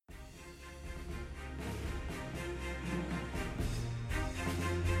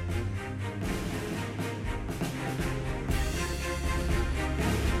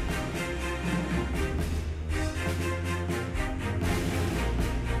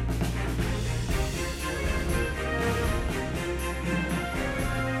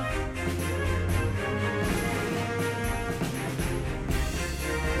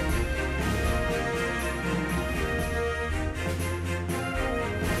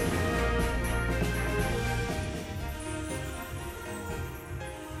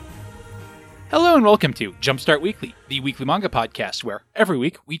Hello and welcome to Jumpstart Weekly, the weekly manga podcast where every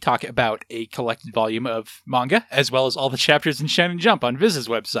week we talk about a collected volume of manga, as well as all the chapters in Shonen Jump on Viz's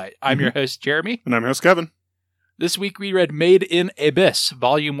website. I'm your host, Jeremy. And I'm your host, Kevin. This week we read Made in Abyss,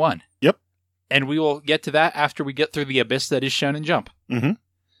 Volume 1. Yep. And we will get to that after we get through the abyss that is Shonen Jump. Mm-hmm.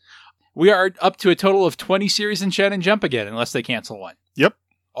 We are up to a total of 20 series in Shonen Jump again, unless they cancel one. Yep.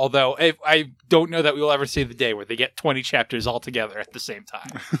 Although, I don't know that we will ever see the day where they get 20 chapters all together at the same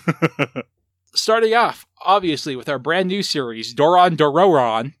time. Starting off, obviously, with our brand new series, Doron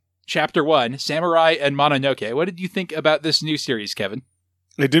Dororon, Chapter 1, Samurai and Mononoke. What did you think about this new series, Kevin?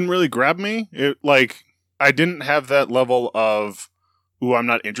 It didn't really grab me. I didn't have that level of, ooh, I'm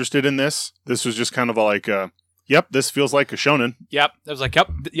not interested in this. This was just kind of like, yep, this feels like a shonen. Yep. I was like,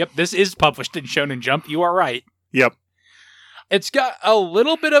 yep, this is published in Shonen Jump. You are right. Yep. It's got a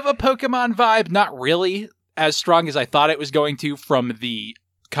little bit of a Pokemon vibe, not really as strong as I thought it was going to from the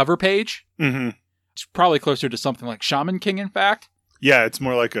cover page. Mm-hmm. It's probably closer to something like Shaman King, in fact. Yeah, it's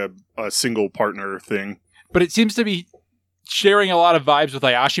more like a single partner thing. But it seems to be sharing a lot of vibes with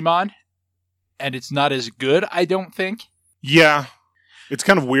Ayashimon, and it's not as good, I don't think. Yeah. It's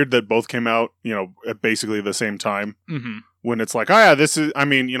kind of weird that both came out, at basically the same time. Mm-hmm. When it's like,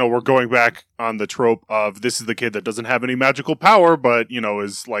 we're going back on the trope of this is the kid that doesn't have any magical power, but,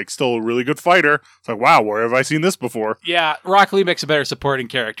 is like still a really good fighter. It's like, wow, where have I seen this before? Yeah, Rock Lee makes a better supporting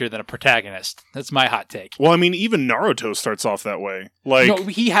character than a protagonist. That's my hot take. Well, even Naruto starts off that way. Like, no,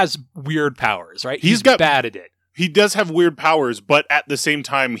 he has weird powers, right? He's got bad at it. He does have weird powers, but at the same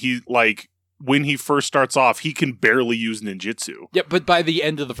time, when he first starts off, he can barely use ninjutsu. Yeah, but by the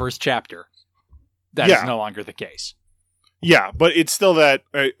end of the first chapter, that is no longer the case. Yeah, but it's still that,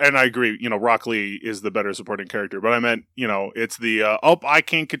 and I agree, Rock Lee is the better supporting character, but I meant, it's the, I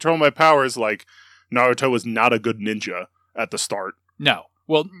can't control my powers, like, Naruto was not a good ninja at the start. No.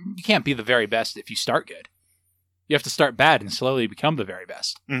 Well, you can't be the very best if you start good. You have to start bad and slowly become the very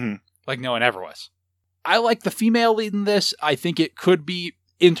best. Mm-hmm. Like no one ever was. I like the female lead in this. I think it could be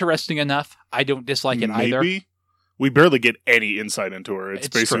interesting enough. I don't dislike it either. We barely get any insight into her. It's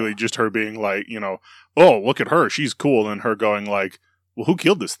basically true. Just her being like, oh, look at her, she's cool, and her going like, well, who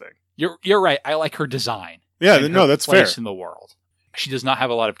killed this thing? You're right. I like her design. Yeah, no, that's fair. In the world, she does not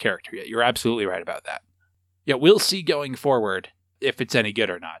have a lot of character yet. You're absolutely right about that. Yeah, we'll see going forward if it's any good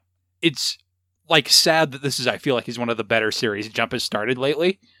or not. It's sad that this is. I feel like is one of the better series Jump has started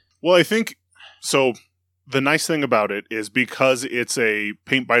lately. Well, I think so. The nice thing about it is because it's a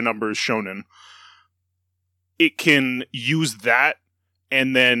paint by numbers shonen, it can use that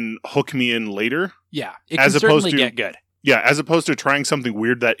and then hook me in later. Yeah, it can certainly get good. Yeah, as opposed to trying something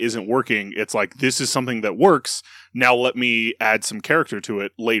weird that isn't working, it's like, this is something that works, now let me add some character to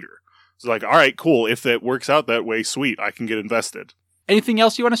it later. It's like, all right, cool, if that works out that way, sweet, I can get invested. Anything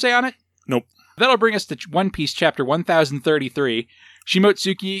else you want to say on it? Nope. That'll bring us to One Piece chapter 1033,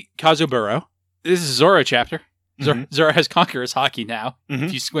 Shimotsuki Kazuburo. This is a Zoro chapter. Zoro has Conqueror's Haki now. Mm-hmm.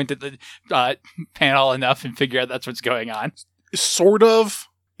 If you squint at the panel enough and figure out that's what's going on. Sort of.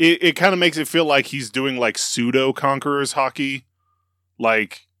 It kind of makes it feel like he's doing like pseudo Conqueror's Haki.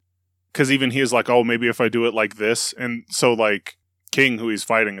 Like, because even he is like, oh, maybe if I do it like this. And so like King, who he's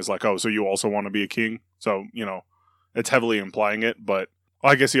fighting, is like, oh, so you also want to be a king? So, it's heavily implying it. But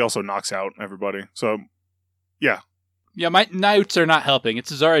I guess he also knocks out everybody. So, yeah. Yeah, my notes are not helping.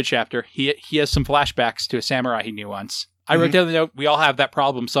 It's a Zoro chapter. He has some flashbacks to a samurai he knew once. I wrote down the note, we all have that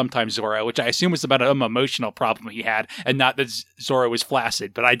problem sometimes, Zoro, which I assume was about an emotional problem he had, and not that Zoro was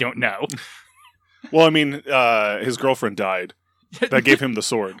flaccid, but I don't know. Well, his girlfriend died. That gave him the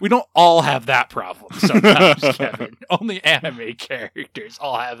sword. We don't all have that problem sometimes, Kevin. Only anime characters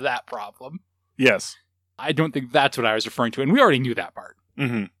all have that problem. Yes. I don't think that's what I was referring to, and we already knew that part.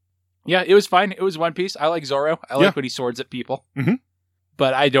 Mm-hmm. Yeah, it was fine. It was One Piece. I like Zoro. I like when he swords at people. Mm-hmm.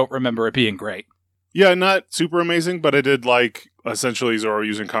 But I don't remember it being great. Yeah, not super amazing, but I did like essentially Zoro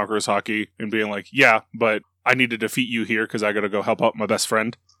using Conqueror's Haki and being like, yeah, but I need to defeat you here because I got to go help out my best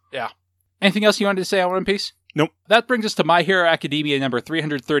friend. Yeah. Anything else you wanted to say on One Piece? Nope. That brings us to My Hero Academia number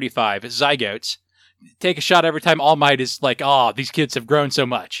 335, Zygotes. Take a shot every time All Might is like, oh, these kids have grown so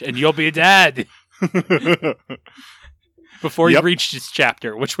much, and you'll be dead. Before you reach this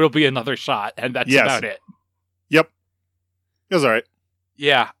chapter, which will be another shot, and that's about it. Yep. It was all right.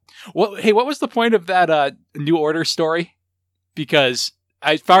 Yeah. Well, hey, what was the point of that New Order story? Because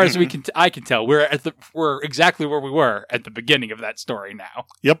as far as I can tell, we're exactly where we were at the beginning of that story now.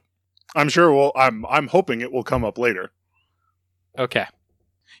 Yep. I'm sure. I'm hoping it will come up later. Okay.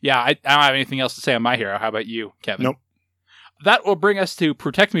 Yeah, I don't have anything else to say on My Hero. How about you, Kevin? Nope. That will bring us to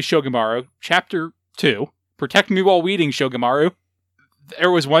Protect Me, Shogomaru, Chapter 2. Protect Me While Weeding, Shogomaru.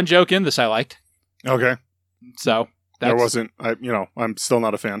 There was one joke in this I liked. Okay. So There wasn't. I'm still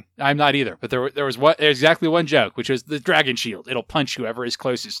not a fan. I'm not either. But there's exactly one joke, which was the dragon shield. It'll punch whoever is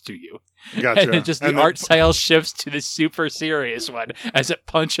closest to you. Gotcha. And then just the art style shifts to the super serious one as it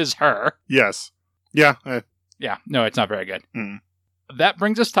punches her. Yes. Yeah. Yeah. No, it's not very good. Mm. That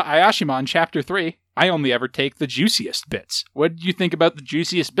brings us to Ayashimon Chapter 3. I only ever take the juiciest bits. What did you think about the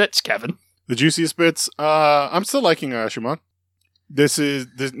juiciest bits, Kevin? The juiciest bits. I'm still liking Ayashimon. This is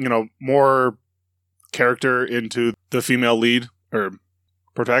more character into the female lead or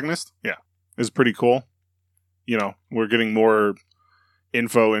protagonist. Yeah, is pretty cool. We're getting more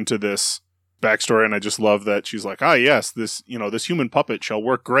info into this backstory, and I just love that she's like, yes, this human puppet shall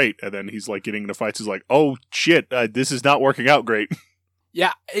work great, and then he's like getting into fights. He's like, oh shit, this is not working out great.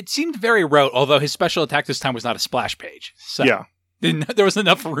 Yeah, it seemed very rote, although his special attack this time was not a splash page. So yeah, there was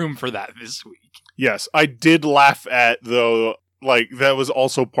enough room for that this week. Yes, I did laugh at, though, like, that was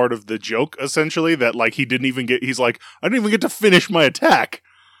also part of the joke, essentially, that, like, he's like, I didn't even get to finish my attack.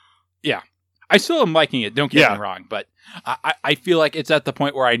 Yeah. I still am liking it, don't get me wrong, but I feel like it's at the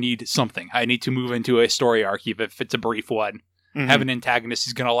point where I need something. I need to move into a story arc, even if it's a brief one. Mm-hmm. Have an antagonist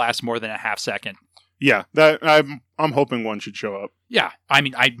who's going to last more than a half second. Yeah, that I'm hoping one should show up. Yeah, I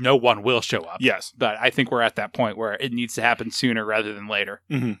mean, I know one will show up. Yes. But I think we're at that point where it needs to happen sooner rather than later.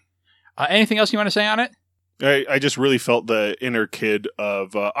 Mm-hmm. Anything else you want to say on it? I just really felt the inner kid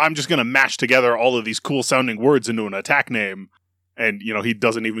of, I'm just going to mash together all of these cool-sounding words into an attack name. And, he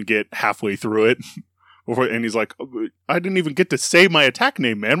doesn't even get halfway through it. And he's like, I didn't even get to say my attack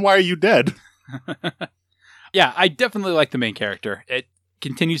name, man. Why are you dead? Yeah, I definitely like the main character. It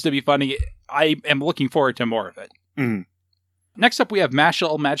continues to be funny. I am looking forward to more of it. Mm. Next up, we have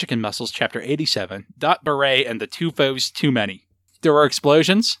Mashle, Magic and Muscles, Chapter 87, Dot Beret and the Two Foes Too Many. There were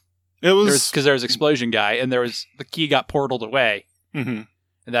explosions. It was... Because there was Explosion Guy, and there was... The key got portaled away. Mm-hmm.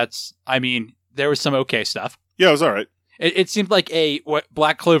 And there was some okay stuff. Yeah, it was all right. It seemed like what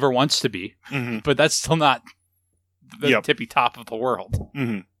Black Clover wants to be, mm-hmm. but that's still not the tippy top of the world.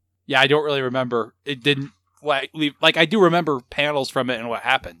 Mm-hmm. Yeah, I don't really remember. It didn't leave. Like, I do remember panels from it and what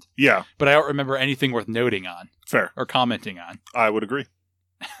happened. Yeah. But I don't remember anything worth noting on. Fair. Or commenting on. I would agree.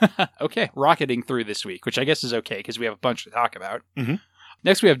 Okay, rocketing through this week, which I guess is okay because we have a bunch to talk about. Mm-hmm.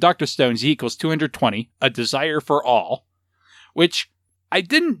 Next, we have Dr. Stone Z equals 220, A Desire for All, which I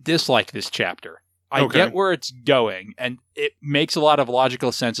didn't dislike this chapter. I get where it's going, and it makes a lot of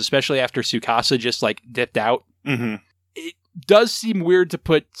logical sense, especially after Tsukasa just, dipped out. Mm-hmm. It does seem weird to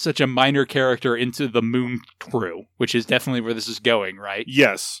put such a minor character into the Moon crew, which is definitely where this is going, right?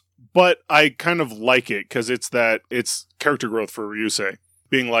 Yes, but I kind of like it, because it's character growth for Ryusei.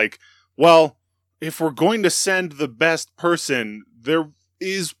 Being like, well, if we're going to send the best person, there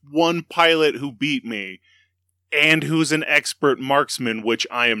is one pilot who beat me, and who's an expert marksman, which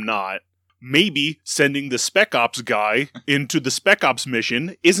I am not. Maybe sending the Spec Ops guy into the Spec Ops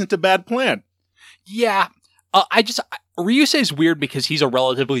mission isn't a bad plan. Yeah. Ryusei's weird because he's a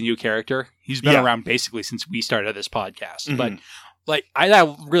relatively new character. He's been around basically since we started this podcast. Mm-hmm. But,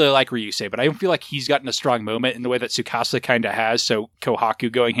 I really like Ryusei, but I don't feel like he's gotten a strong moment in the way that Tsukasa kind of has, so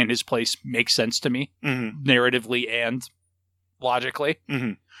Kohaku going in his place makes sense to me, narratively and logically.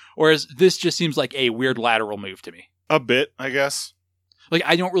 Mm-hmm. Whereas this just seems like a weird lateral move to me. A bit, I guess.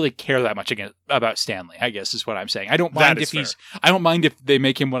 I don't really care that much about Stanley, I guess is what I'm saying. I don't mind I don't mind if they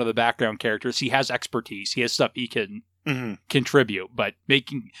make him one of the background characters. He has expertise. He has stuff he can contribute, but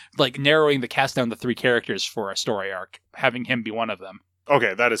narrowing the cast down to 3 characters for a story arc, having him be one of them.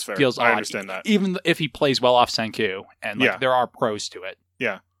 Okay, that is fair. Feels I odd, understand that. Even if he plays well off Senku, and there are pros to it.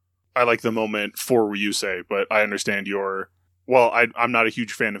 Yeah. I like the moment for Ryusei, but I understand I'm not a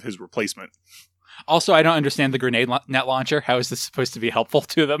huge fan of his replacement. Also, I don't understand the grenade net launcher. How is this supposed to be helpful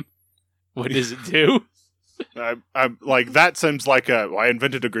to them? What does it do? I'm like, that seems like I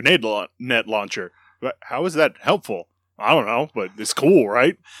invented a grenade net launcher. But how is that helpful? I don't know, but it's cool,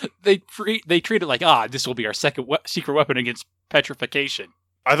 right? They treat it like, this will be our second secret weapon against petrification.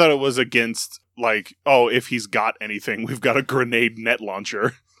 I thought it was against, if he's got anything, we've got a grenade net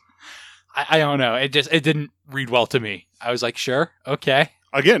launcher. I don't know. It didn't read well to me. I was like, sure, okay.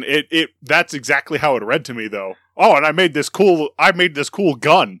 Again, that's exactly how it read to me, though. Oh, and I made this cool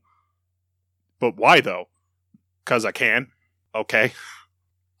gun. But why, though? 'Cause I can. Okay.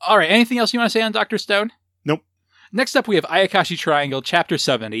 All right, anything else you want to say on Dr. Stone? Nope. Next up, we have Ayakashi Triangle, Chapter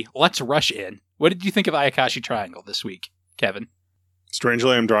 70. Let's rush in. What did you think of Ayakashi Triangle this week, Kevin?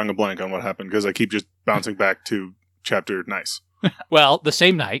 Strangely, I'm drawing a blank on what happened, because I keep just bouncing back to Chapter Nice. Well, the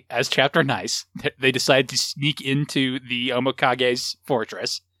same night as Chapter Nice, they decided to sneak into the Omokage's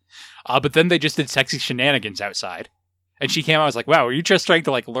fortress, but then they just did sexy shenanigans outside. And she came out, I was like, wow, are you just trying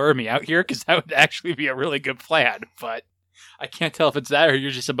to like lure me out here? Because that would actually be a really good plan. But I can't tell if it's that or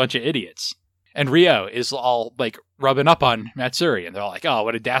you're just a bunch of idiots. And Rio is all like rubbing up on Matsuri. And they're all like, oh,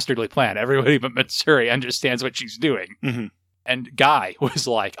 what a dastardly plan. Everybody but Matsuri understands what she's doing. Mm-hmm. And Guy was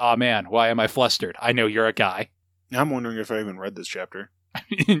like, oh man, why am I flustered? I know you're a guy. I'm wondering if I even read this chapter.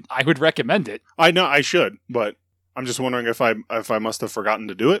 I would recommend it. I know I should, but I'm just wondering if I must have forgotten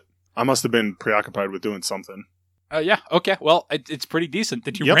to do it. I must have been preoccupied with doing something. Yeah, okay. Well, it's pretty decent.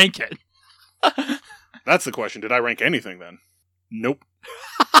 Did you Yep. rank it? That's the question. Did I rank anything then? Nope.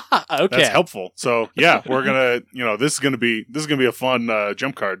 Okay. That's helpful. So yeah, we're gonna, this is gonna be a fun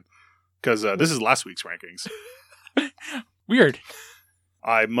jump card because this is last week's rankings. Weird.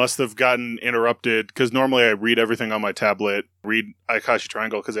 I must have gotten interrupted because normally I read everything on my tablet, read Akashi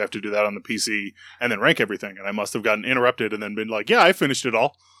Triangle because I have to do that on the PC, and then rank everything. And I must have gotten interrupted and then been like, yeah, I finished it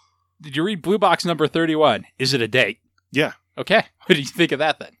all. Did you read Blue Box number 31? Is it a date? Yeah. Okay. What did you think of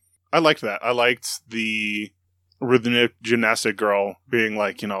that then? I liked that. I liked the rhythmic gymnastic girl being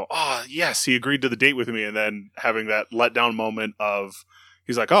like, oh, yes, he agreed to the date with me. And then having that letdown moment of,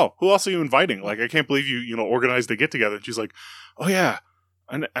 he's like, oh, who else are you inviting? Like, I can't believe you, organized a get together. And she's like, oh, yeah.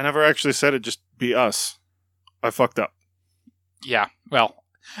 I never actually said it just be us. I fucked up. Yeah. Well,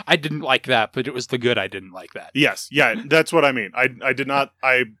 I didn't like that, but it was the good I didn't like that. Yes. Yeah. That's what I mean. I did not.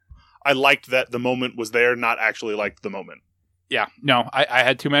 I liked that the moment was there, not actually liked the moment. Yeah. No, I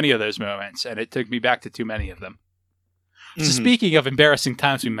had too many of those moments, and it took me back to too many of them. So Mhm. speaking of embarrassing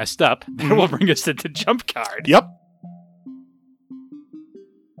times we messed up, that will bring us into Jump Card. Yep.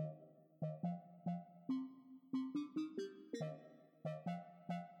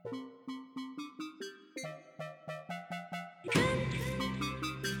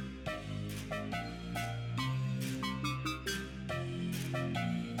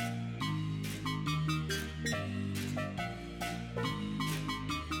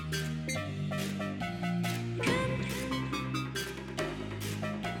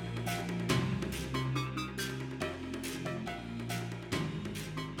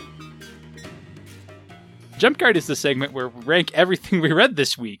 Jump Card is the segment where we rank everything we read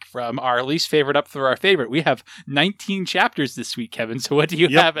this week from our least favorite up through our favorite. We have 19 chapters this week, Kevin. So what do you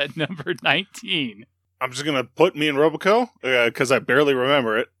Yep. have at number 19? I'm just going to put me in Roboco because I barely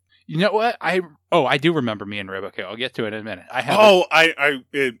remember it. You know what? I do remember me and Roboco. I'll get to it in a minute. I have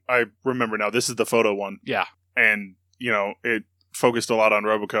I remember now. This is the photo one. Yeah. And, it focused a lot on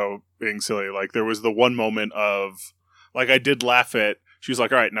Roboco being silly. Like, there was the one moment of, like, I did laugh at, she was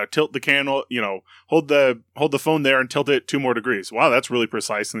like, all right, now tilt the candle, hold the phone there and tilt it 2 more degrees. Wow, that's really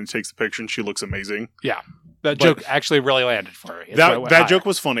precise. And then she takes the picture and she looks amazing. That joke actually really landed for her. That joke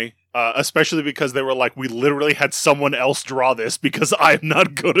was funny, especially because they were like, we literally had someone else draw this because I am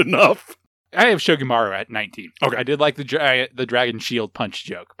not good enough. I have Shogimaru at 19. Okay. I did like the Dragon Shield punch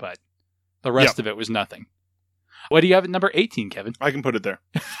joke, but the rest of it was nothing. What do you have at number 18, Kevin? I can put it there.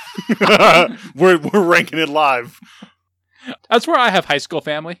 we're ranking it live. That's where I have High School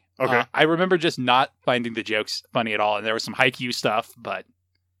Family. Okay. I remember just not finding the jokes funny at all, and there was some Haikyuu stuff, but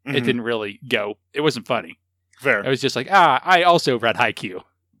it Mhm. didn't really go. It wasn't funny. Fair. It was just like, I also read Haikyuu.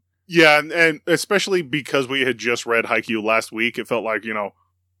 Yeah, and especially because we had just read Haikyuu last week, it felt like,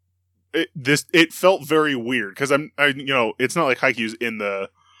 it felt very weird because it's not like Haikyuu's in the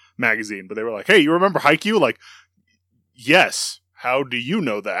magazine, but they were like, hey, you remember Haikyuu? Like, yes. How do you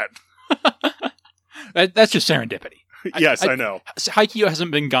know that? That's just serendipity. Yes, I know. Haikyuu hasn't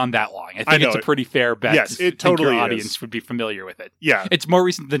been gone that long. I I think know it's a it. pretty fair bet. Yes, to it think totally your is. audience would be familiar with it. Yeah, It's more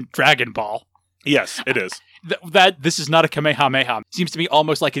recent than Dragon Ball. yes, it is. That this is not a Kamehameha seems to me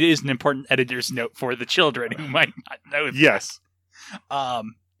almost like it is an important editor's note for the children who might not know that. Yes.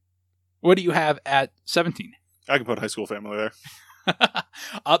 What do you have at 17? I can put High School Family there.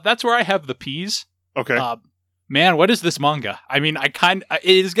 That's where I have the P's. Okay. Man, what is this manga? I mean, it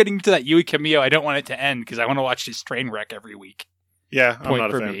is getting to that Yui Kamio. I don't want it to end because I want to watch this train wreck every week. Yeah, I'm Point not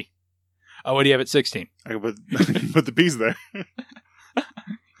a for fan. me. What do you have at 16? I can put the P's there.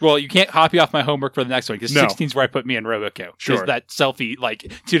 Well, you can't copy off my homework for the next one because No. 16 is where I put me in Roboco. Sure. Because that selfie,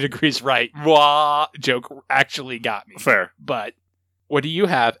 2 degrees right, wah, joke actually got me. Fair. But what do you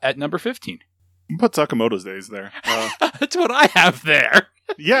have at number 15? Put Sakamoto's Days there. That's what I have there.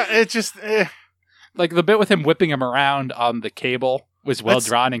 Yeah, it just... Like the bit with him whipping him around on the cable was well That's-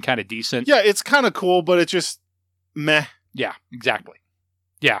 drawn and kind of decent. Yeah, it's kind of cool, but it's just meh. Yeah, exactly.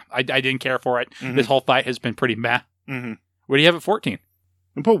 Yeah, I didn't care for it. Mhm. This whole fight has been pretty meh. Mm-hmm. What do you have at 14?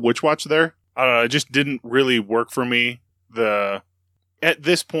 And put Witch Watch there. I don't know. It just didn't really work for me. At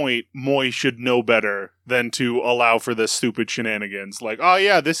this point, Moi should know better than to allow for this stupid shenanigans. Like, oh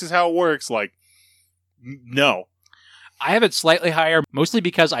yeah, this is how it works. Like, no. I have it slightly higher, mostly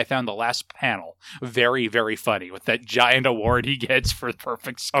because I found the last panel very, very funny with that giant award he gets for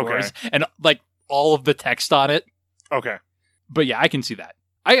perfect scores and like all of the text on it. Okay. But yeah, I can see that.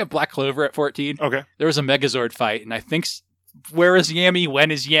 I have Black Clover at 14. Okay. There was a Megazord fight, and I think, where is Yami? When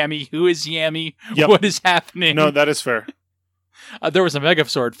is Yami? Who is Yami? Yep. What is happening? No, that is fair. There was a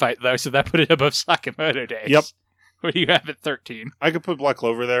Megazord fight, though, so that put it above Sakamoto Days. Yep. What do you have at 13? I could put Black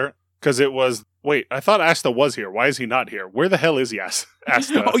Clover there because it was. Wait, I thought Asta was here. Why is he not here? Where the hell is he, Asta?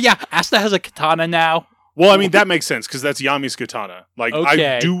 Oh, yeah. Asta has a katana now. Well, I mean, that makes sense because that's Yami's katana. Like,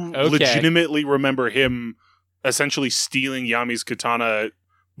 Okay, I do okay. legitimately remember him essentially stealing Yami's katana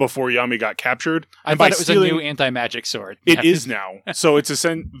before Yami got captured. I And thought by it was stealing- a new anti-magic sword. It is now. So it's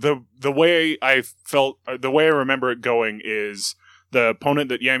the way I felt, the way I remember it going is the opponent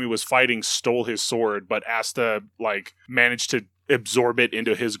that Yami was fighting stole his sword, but Asta like managed to absorb it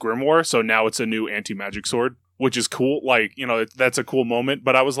into his grimoire. So now it's a new anti-magic sword, which is cool. Like, you know, that's a cool moment.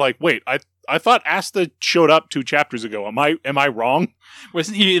 But I was like, wait, I thought Asta showed up 2 chapters ago. Am I wrong?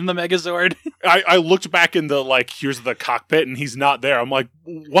 Wasn't he in the Megazord? I looked back in the like, here's the cockpit, and he's not there. I'm like,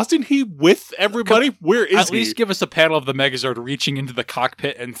 wasn't he with everybody? Where is At he? least give us a panel of the Megazord reaching into the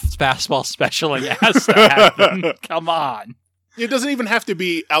cockpit and fastball specialing Asta happen. Come on. It doesn't even have to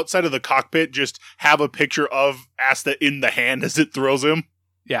be outside of the cockpit. Just have a picture of Asta in the hand as it throws him.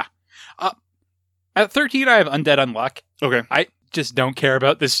 At 13, I have Undead Unluck. Okay. I just don't care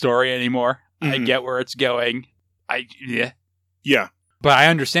about this story anymore. I Mhm. get where it's going. Yeah. Yeah. But I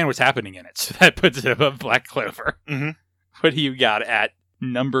understand what's happening in it, so that puts it above Black Clover. Mhm. What do you got at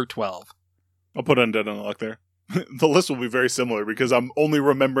number 12? I'll put Undead Unluck there. The list will be very similar because I'm only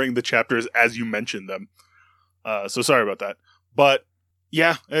remembering the chapters as you mentioned them. So sorry about that. But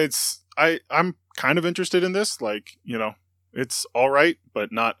yeah, I'm kind of interested in this. Like, you know, it's all right,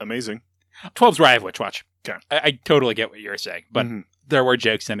 but not amazing. 12's where I have Witch Watch. Okay. I totally get what you're saying, but Mhm. there were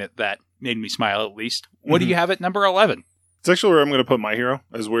jokes in it that made me smile at least. What do you have at number 11? It's actually where I'm going to put My Hero,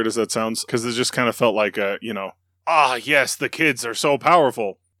 as weird as that sounds, because it just kind of felt like yes, the kids are so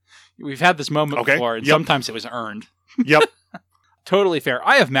powerful. We've had this moment Okay. before, and Yep. sometimes it was earned. Yep. Totally fair.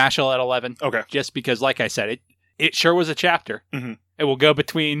 I have Mashal at 11. Okay. Just because, like I said, it sure was a chapter. Mhm. It will go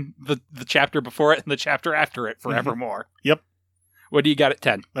between the chapter before it and the chapter after it forevermore. Yep. What do you got at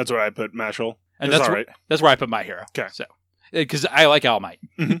 10? That's where I put Mashal. And It's that's all where, right. that's where I put My Hero. Okay. So, because I like All Might.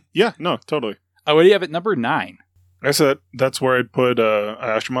 Yeah, no, totally. What do you have at number 9? I said that's where I'd put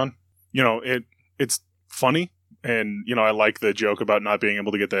Ashimon. You know, it's funny, and you know, I like the joke about not being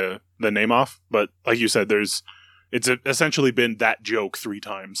able to get the name off. But like you said, it's essentially been that joke 3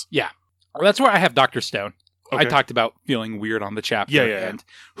 times. Well, that's where I have Dr. Stone. I Okay. talked about feeling weird on the chapter. Yeah. And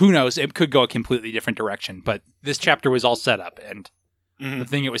who knows, it could go a completely different direction. But this chapter was all set up, and Mhm. the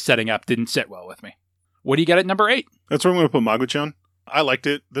thing it was setting up didn't sit well with me. What do you get at number 8? That's where I'm going to put Magu-chan. I liked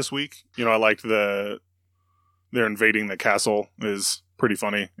it this week. You know, I liked they're invading the castle is pretty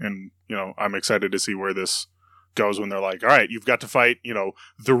funny, and you know, I'm excited to see where this goes when they're like, all right, you've got to fight, you know,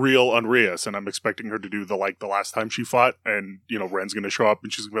 the real Unrias, and I'm expecting her to do the last time she fought, and you know, Ren's going to show up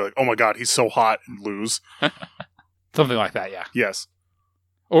and she's going to be like, oh my god, he's so hot, and lose. Something like that, yeah. Yes.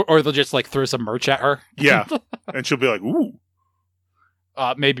 Or they'll just like throw some merch at her. Yeah. And she'll be like, ooh.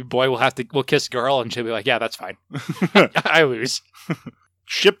 Maybe boy will kiss girl, and she'll be like, yeah, that's fine. I lose.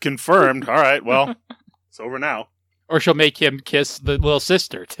 Ship confirmed. All right, well, it's over now. Or she'll make him kiss the little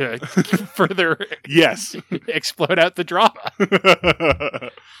sister to further Yes. explode out the drama.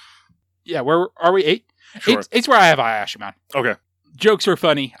 Yeah, where are we? 8? Sure. It's where I have Ayashimon. Okay. Jokes were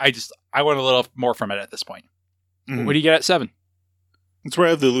funny. I want a little more from it at this point. Mhm. What do you get at 7? That's where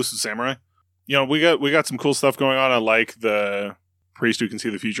I have the Elusive Samurai. You know, we got some cool stuff going on. I like the priest who can see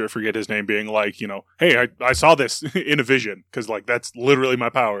the future. I forget his name, being like, you know, hey, I saw this in a vision, because like that's literally my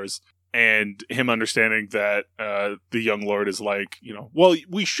powers. And him understanding that the young lord is like, you know, well,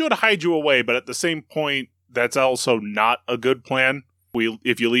 we should hide you away, but at the same point, that's also not a good plan.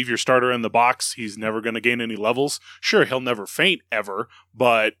 If you leave your starter in the box, he's never going to gain any levels. Sure, he'll never faint ever,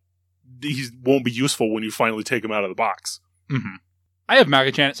 but he won't be useful when you finally take him out of the box. Mm-hmm. I have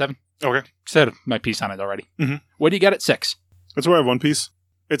Maga-chan at 7. Okay. Said my piece on it already. Mhm. What do you get at 6? That's where I have One Piece.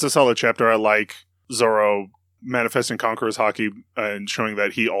 It's a solid chapter. I like Zoro manifesting Conqueror's Haki and showing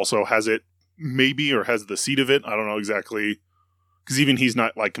that he also has it, maybe, or has the seed of it. I don't know exactly, because even he's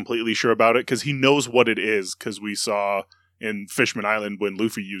not like completely sure about it, because he knows what it is, because we saw in Fishman Island when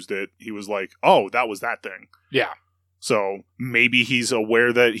Luffy used it, he was like, oh, that was that thing. Yeah. So maybe he's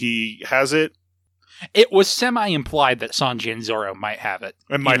aware that he has it. It was semi-implied that Sanji and Zoro might have it.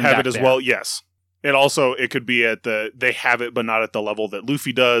 And might even have back it as then. well, yes. It could be they have it, but not at the level that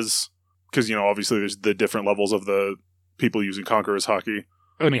Luffy does. Because, you know, obviously there's the different levels of the people using Conqueror's Hockey.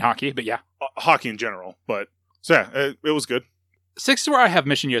 Only hockey, but yeah. Hockey in general. But, so yeah, it was good. 6 is where I have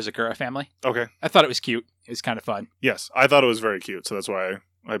Mission Yozakura Family. Okay. I thought it was cute. It was kind of fun. Yes, I thought it was very cute, so that's why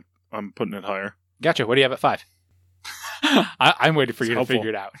I'm putting it higher. Gotcha. What do you have at 5? I'm waiting for you to figure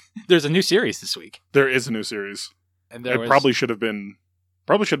it out. There's a new series this week. There is a new series. And It probably should have been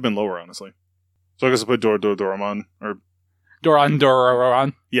lower, honestly. So I guess I'll put Doraemon, or...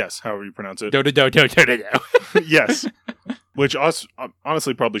 Doron. Yes, however you pronounce it. Do. Yes. Which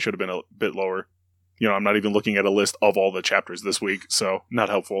honestly probably should have been a bit lower. You know, I'm not even looking at a list of all the chapters this week, so not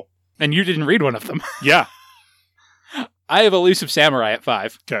helpful. And you didn't read one of them. Yeah. I have Elusive Samurai at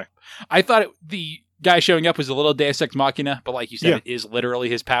 5. Okay. I thought the guy showing up was a little Deus Ex Machina, but like you said, It is literally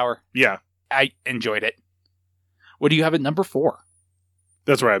his power. Yeah. I enjoyed it. What do you have at number 4?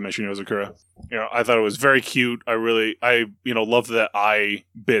 That's where I have Mission Yozakura. You know, I thought it was very cute. I love the eye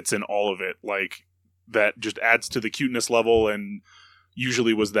bits in all of it. Like, that just adds to the cuteness level, and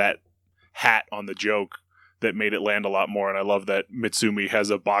usually was that hat on the joke that made it land a lot more. And I love that Mitsumi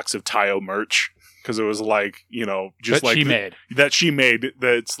has a box of Taio merch, because it was like, you know, just like that she made,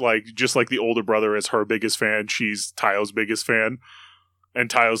 that's like, just like the older brother is her biggest fan, she's Taio's biggest fan. And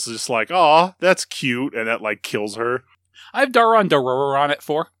Taio's just like, aw, that's cute. And that like kills her. I have Dororon at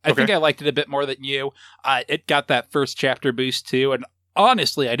 4. I think I liked it a bit more than you. It got that first chapter boost too. And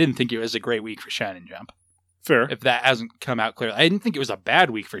honestly, I didn't think it was a great week for Shonen Jump. Fair. If that hasn't come out clearly. I didn't think it was a bad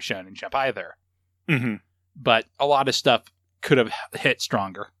week for Shonen Jump either. Mm-hmm. But a lot of stuff could have hit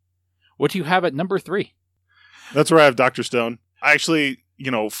stronger. What do you have at number 3? That's where I have Dr. Stone. I actually,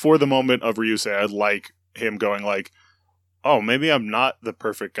 you know, for the moment of Ryusei, I'd like him going like, oh, maybe I'm not the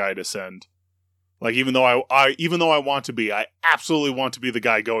perfect guy to send. Like, even though I want to be, I absolutely want to be the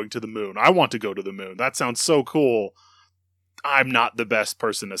guy going to the moon. I want to go to the moon. That sounds so cool. I'm not the best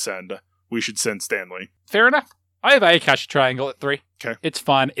person to send. We should send Stanley. Fair enough. I have Ayakashi Triangle at 3. Okay. It's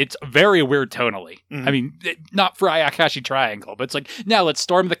fun. It's very weird tonally. Mm-hmm. I mean, not for Ayakashi Triangle, but it's like, now let's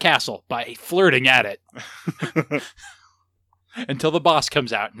storm the castle by flirting at it. Until the boss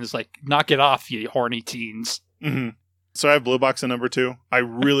comes out and is like, knock it off, you horny teens. Mm-hmm. So I have Blue Box at number 2. I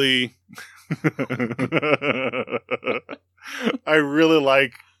really... I really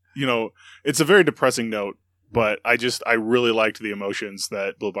like, you know, it's a very depressing note, but I really liked the emotions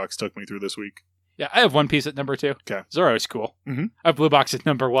that Blue Box took me through this week. Yeah, I have One Piece at number 2. Okay. Zoro is cool. Mm-hmm. I have Blue Box at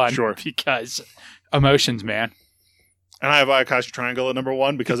number 1. Sure. Because emotions, man. And I have Ayakashi Triangle at number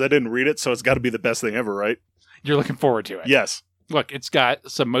 1 because I didn't read it, so it's got to be the best thing ever, right? You're looking forward to it. Yes. Look, it's got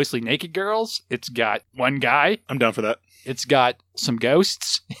some mostly naked girls. It's got one guy. I'm down for that. It's got some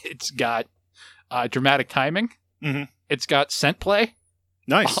ghosts. It's got dramatic timing. Mm-hmm. It's got scent play.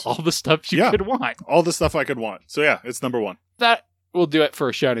 Nice. All the stuff you could want. All the stuff I could want. So yeah, it's number 1. That will do it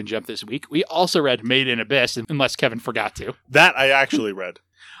for Shonen Jump this week. We also read Made in Abyss, unless Kevin forgot to. That I actually read.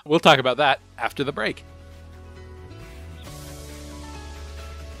 We'll talk about that after the break.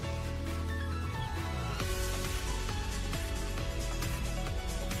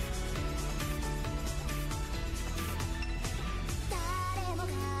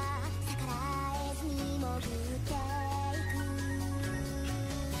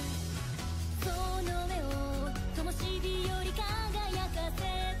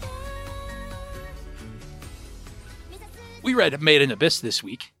 We read Made in Abyss this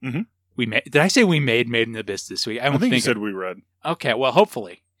week. Mm-hmm. Did I say we made Made in Abyss this week? I think you said we read. Okay, well,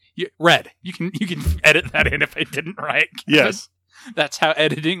 hopefully. You can edit that in if I didn't, right? Yes. That's how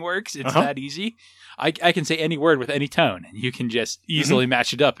editing works. It's that easy. I can say any word with any tone, and you can just easily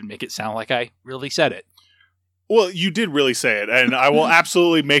match it up and make it sound like I really said it. Well, you did really say it, and I will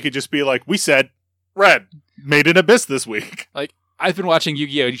absolutely make it just be like, we said, read, Made in Abyss this week. Like, I've been watching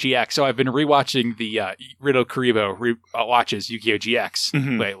Yu-Gi-Oh! GX, so I've been rewatching the Rido Karibo watches Yu-Gi-Oh!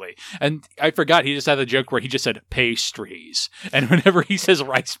 GX lately. And I forgot he just had a joke where he just said pastries. And whenever he says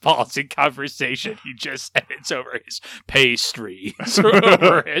rice balls in conversation, he just edits over his pastries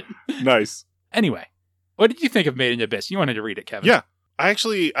over it. Nice. Anyway, what did you think of Made in Abyss? You wanted to read it, Kevin. Yeah. I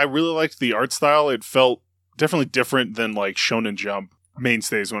really liked the art style. It felt definitely different than like Shonen Jump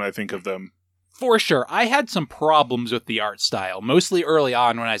mainstays when I think of them. For sure. I had some problems with the art style, mostly early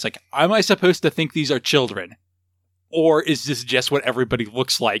on when I was like, am I supposed to think these are children? Or is this just what everybody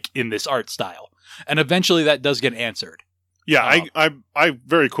looks like in this art style? And eventually that does get answered. Yeah, I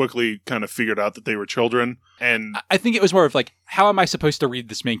very quickly kind of figured out that they were children. And I think it was more of like, how am I supposed to read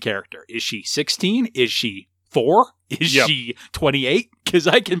this main character? Is she 16? Is she 4? Is she 28? Because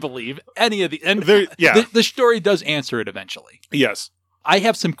I can believe any of the... And the story does answer it eventually. Yes. I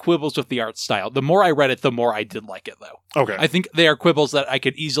have some quibbles with the art style. The more I read it, the more I did like it, though. Okay. I think they are quibbles that I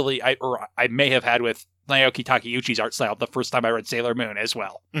could easily, I may have had with Naoki Takeuchi's art style the first time I read Sailor Moon as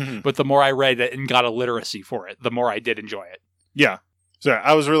well. Mm-hmm. But the more I read it and got a literacy for it, the more I did enjoy it. Yeah. So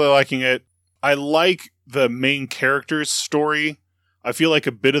I was really liking it. I like the main character's story. I feel like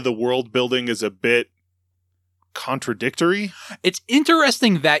a bit of the world building is a bit contradictory. It's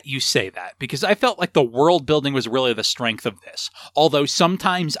interesting that you say that, because I felt like the world building was really the strength of this. Although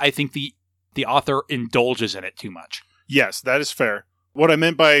sometimes I think the author indulges in it too much. Yes, that is fair. What I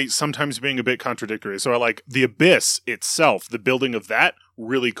meant by sometimes being a bit contradictory, so I like the Abyss itself, the building of that,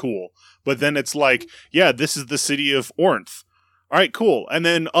 really cool. But then it's like, yeah, this is the city of Ornth. All right, cool. And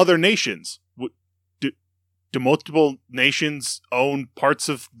then other nations. Do multiple nations own parts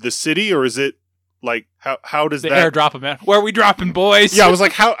of the city, or is it like how does the that airdrop them in? Where are we dropping, boys? Yeah, I was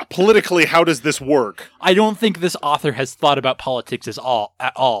like, how politically, how does this work? I don't think this author has thought about politics at all.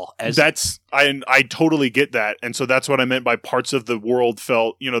 I totally get that, and so that's what I meant by parts of the world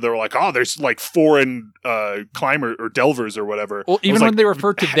felt. They were like, oh, there's like foreign climber or delvers or whatever. Well, even when they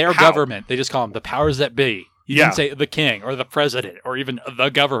refer to their how? government, they just call them the powers that be. You didn't say the king or the president or even the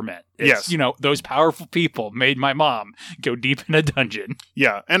government. It's, yes. Those powerful people made my mom go deep in a dungeon.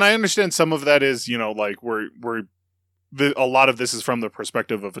 Yeah, and I understand some of that is, like a lot of this is from the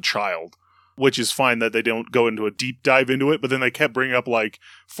perspective of a child, which is fine that they don't go into a deep dive into it. But then they kept bringing up like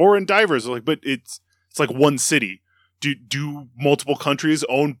foreign divers, like, but it's like one city. Do multiple countries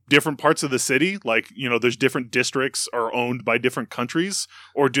own different parts of the city? Like, there's different districts are owned by different countries,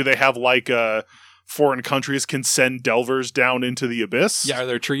 or do they have like foreign countries can send delvers down into the abyss? Yeah, are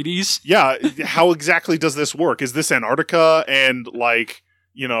there treaties? Yeah, how exactly does this work? Is this Antarctica and like,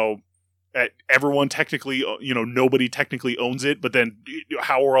 everyone technically, nobody technically owns it, but then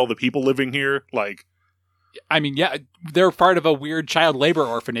how are all the people living here? Like, I mean, yeah, they're part of a weird child labor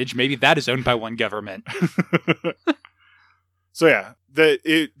orphanage. Maybe that is owned by one government. So yeah,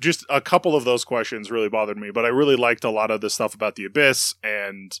 just a couple of those questions really bothered me, but I really liked a lot of the stuff about the abyss,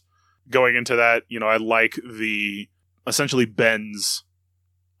 and going into that, I like the essentially Ben's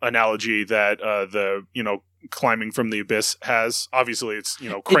analogy that the climbing from the abyss has. Obviously, it's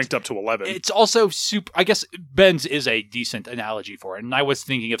cranked up to 11. It's also super. I guess Ben's is a decent analogy for it, and I was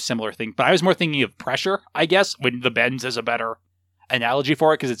thinking of similar things, but I was more thinking of pressure. I guess when the Ben's is a better analogy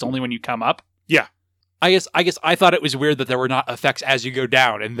for it because it's only when you come up. Yeah. I guess I thought it was weird that there were not effects as you go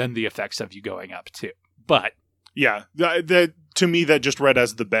down, and then the effects of you going up too. But yeah, that to me that just read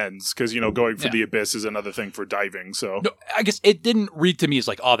as the bends, because going for the abyss is another thing for diving. So no, I guess it didn't read to me as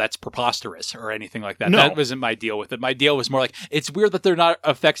like, oh, that's preposterous or anything like that. No. That wasn't my deal with it. My deal was more like, it's weird that they're not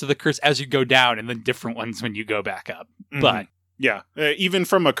effects of the curse as you go down, and then different ones when you go back up. Mm-hmm. But yeah, even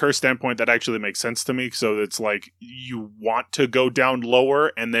from a curse standpoint, that actually makes sense to me. So it's like you want to go down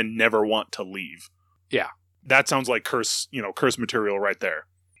lower and then never want to leave. Yeah. That sounds like curse material right there.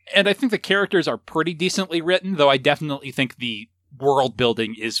 And I think the characters are pretty decently written, though I definitely think the world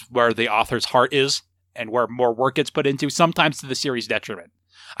building is where the author's heart is and where more work gets put into, sometimes to the series' detriment.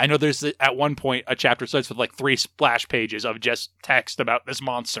 I know there's at one point a chapter starts with like 3 splash pages of just text about this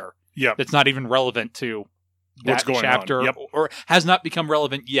monster. Yeah. That's not even relevant to what's that going chapter on. Yep. or has not become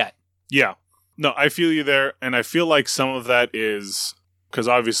relevant yet. Yeah. No, I feel you there, and I feel like some of that is because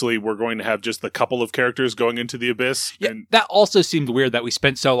obviously we're going to have just the couple of characters going into the abyss. Yeah, and that also seemed weird that we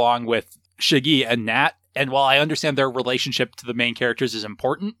spent so long with Shiggy and Nat, and while I understand their relationship to the main characters is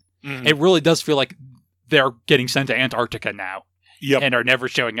important, it really does feel like they're getting sent to Antarctica now and are never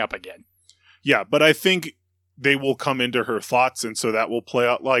showing up again. Yeah, but I think they will come into her thoughts, and so that will play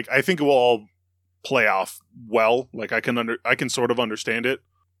out. Like, I think it will all play off well. Like, I can sort of understand it,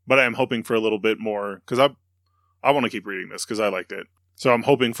 but I am hoping for a little bit more, because I want to keep reading this because I liked it. So I'm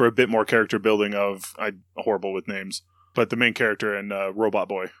hoping for a bit more character building of, I'm horrible with names, but the main character and Robot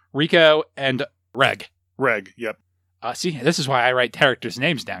Boy. Rico and Reg. Reg, yep. See, this is why I write characters'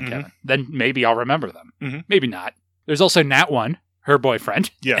 names down, Kevin. Then maybe I'll remember them. Maybe not. There's also Nat 1, her boyfriend.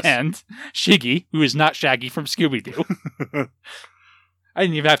 Yes. And Shiggy, who is not Shaggy from Scooby-Doo. I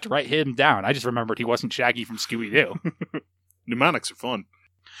didn't even have to write him down. I just remembered he wasn't Shaggy from Scooby-Doo. Mnemonics are fun.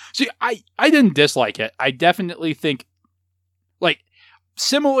 See, I didn't dislike it. I definitely think, like,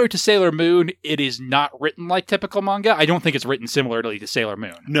 similar to Sailor Moon, it is not written like typical manga. I don't think it's written similarly to Sailor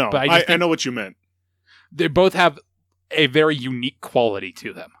Moon. No, but I know what you meant. They both have a very unique quality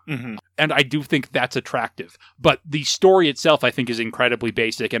to them. Mm-hmm. And I do think that's attractive. But the story itself, I think, is incredibly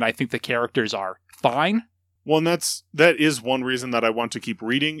basic, and I think the characters are fine. Well, and that is one reason that I want to keep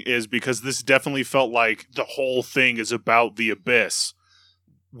reading, is because this definitely felt like the whole thing is about the abyss.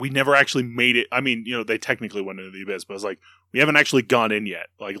 We never actually made it. I mean, they technically went into the abyss, but it's like, we haven't actually gone in yet.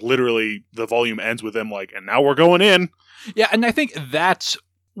 Like, literally, the volume ends with them like, and now we're going in. Yeah, and I think that's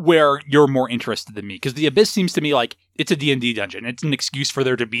where you're more interested than me. Because the Abyss seems to me like it's a D&D dungeon. It's an excuse for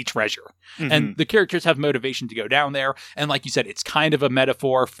there to be treasure. Mhm. And the characters have motivation to go down there. And like you said, it's kind of a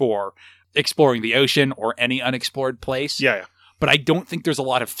metaphor for exploring the ocean or any unexplored place. Yeah. But I don't think there's a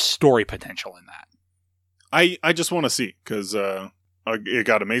lot of story potential in that. I just want to see, because it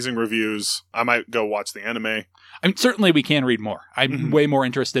got amazing reviews. I might go watch the anime. I mean, certainly we can read more. I'm Mhm. way more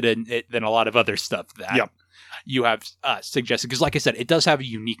interested in it than a lot of other stuff that Yep. you have suggested. Because like I said, it does have a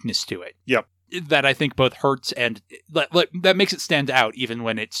uniqueness to it. Yep. That I think both hurts and that makes it stand out even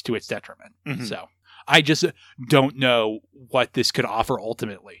when it's to its detriment. Mhm. So I just don't know what this could offer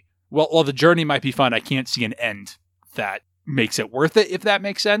ultimately. Well, while the journey might be fun, I can't see an end that makes it worth it, if that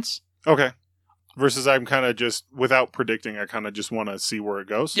makes sense. Okay. Versus I'm kind of just, without predicting, I kind of just want to see where it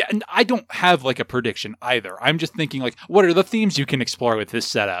goes. Yeah, and I don't have like a prediction either. I'm just thinking like, what are the themes you can explore with this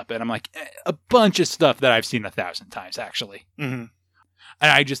setup? And I'm like, a bunch of stuff that I've seen 1,000 times, actually. Mm-hmm.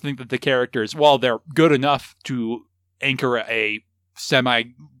 And I just think that the characters, while they're good enough to anchor a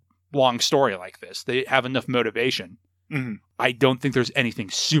semi-long story like this, they have enough motivation. Mm-hmm. I don't think there's anything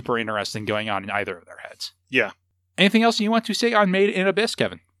super interesting going on in either of their heads. Yeah. Anything else you want to say on Made in Abyss,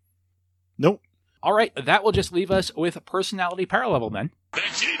 Kevin? Nope. All right, that will just leave us with personality power level then.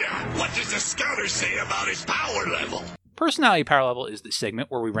 Vegeta, what does the scouter say about his power level? Personality power level is the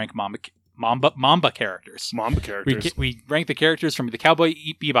segment where we rank Mamba characters. Mamba characters. We rank the characters from the Cowboy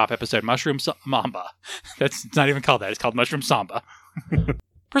Bebop episode Mamba. It's not even called that. It's called Mushroom Samba.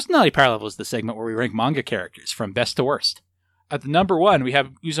 Personality power level is the segment where we rank manga characters from best to worst. At the number 1, we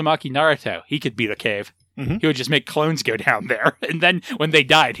have Uzumaki Naruto. He could beat a cave. Mm-hmm. He would just make clones go down there. And then when they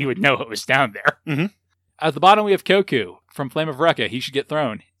died, he would know it was down there. Mm-hmm. At the bottom, we have Goku from Flame of Recca. He should get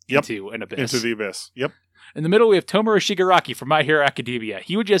thrown into an abyss. Into the abyss. Yep. In the middle, we have Tomura Shigaraki from My Hero Academia.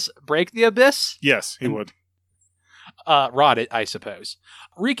 He would just break the abyss. Yes, he would. Rot it, I suppose.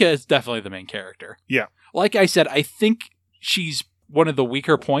 Rika is definitely the main character. Yeah. Like I said, I think she's one of the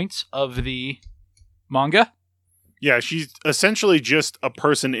weaker points of the manga. Yeah, she's essentially just a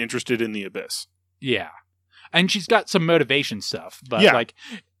person interested in the abyss. Yeah. And she's got some motivation stuff, but Yeah.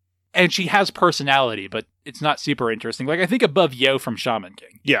 and she has personality, but it's not super interesting. Like, I think above Yo from Shaman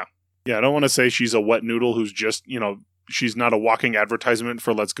King. Yeah, I don't want to say she's a wet noodle who's just, she's not a walking advertisement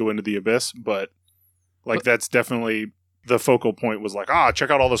for let's go into the abyss, but that's definitely the focal point was like,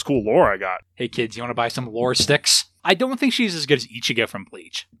 check out all this cool lore I got. Hey kids, you want to buy some lore sticks? I don't think she's as good as Ichigo from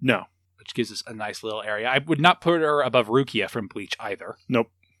Bleach, No. which gives us a nice little area. I would not put her above Rukia from Bleach either. Nope.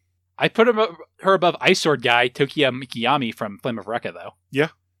 I put her above Ice Sword guy Tokiya Mikiyami from Flame of Recca, though. Yeah.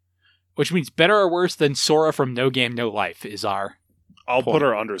 Which means better or worse than Sora from No Game, No Life is our... I'll point. put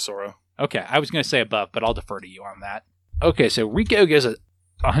her under Sora. Okay, I was going to say above, but I'll defer to you on that. Okay, so Riko goes at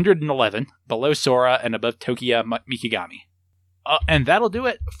 111, below Sora and above Tokiya Mikigami. And that'll do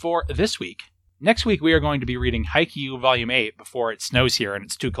it for this week. Next week, we are going to be reading Haikyuu Volume 8 before it snows here and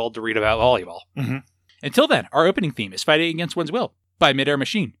it's too cold to read about volleyball. Mm-hmm. Until then, our opening theme is Fighting Against One's Will by Midair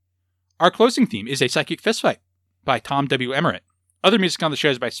Machine. Our closing theme is A Psychic Fistfight by Tom W. Emmerich. Other music on the show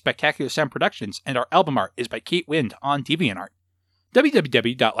is by Spectacular Sound Productions, and our album art is by Kate Wind on DeviantArt.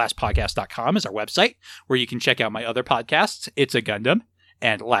 www.lastpodcast.com is our website, where you can check out my other podcasts, It's a Gundam,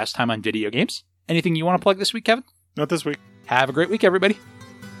 and Last Time on Video Games. Anything you want to plug this week, Kevin? Not this week. Have a great week, everybody.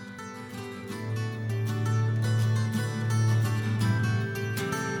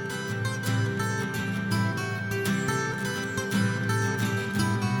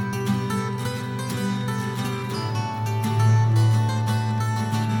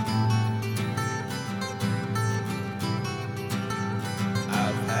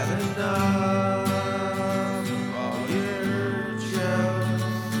 I've had enough of all your jokes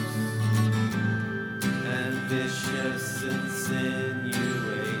and vicious insinuation.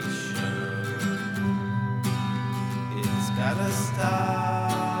 It's gotta stop.